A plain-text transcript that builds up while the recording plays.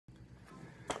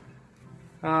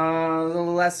A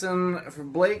little lesson for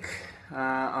Blake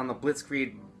on the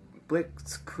Blitzkrieg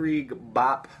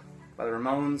Bop by the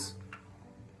Ramones.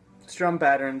 Strum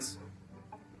patterns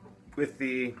with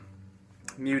the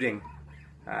muting.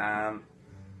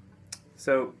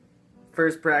 So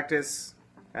first practice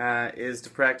is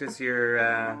to practice your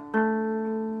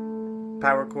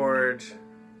power chord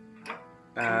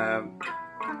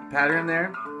pattern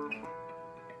there.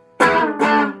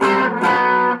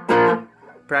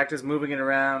 Practice moving it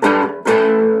around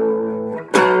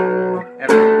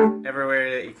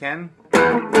everywhere that you can.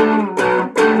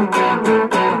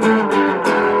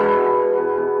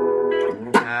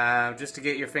 Just to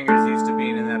get your fingers used to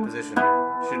being in that position.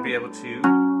 Should be able to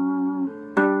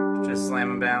just slam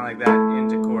them down like that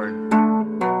into chord.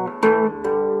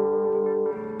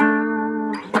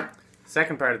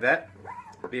 Second part of that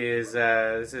is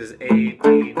this is A, D,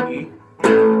 and E.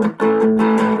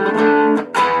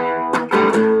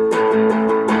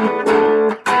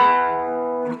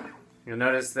 You'll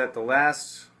notice that the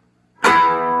last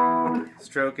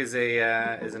stroke is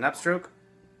an upstroke,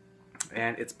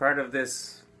 and it's part of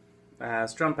this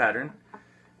strum pattern,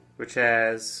 which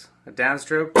has a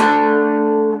downstroke,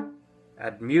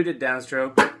 a muted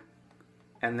downstroke,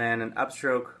 and then an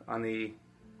upstroke on the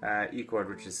E chord,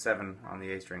 which is 7 on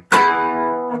the A string.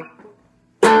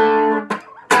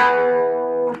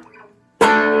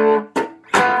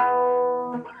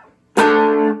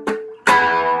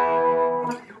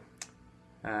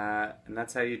 And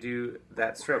that's how you do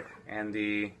that stroke. And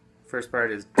the first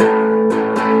part is, and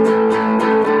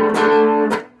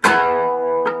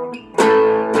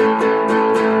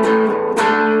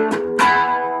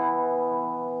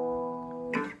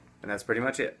that's pretty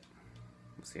much it.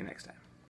 We'll see you next time.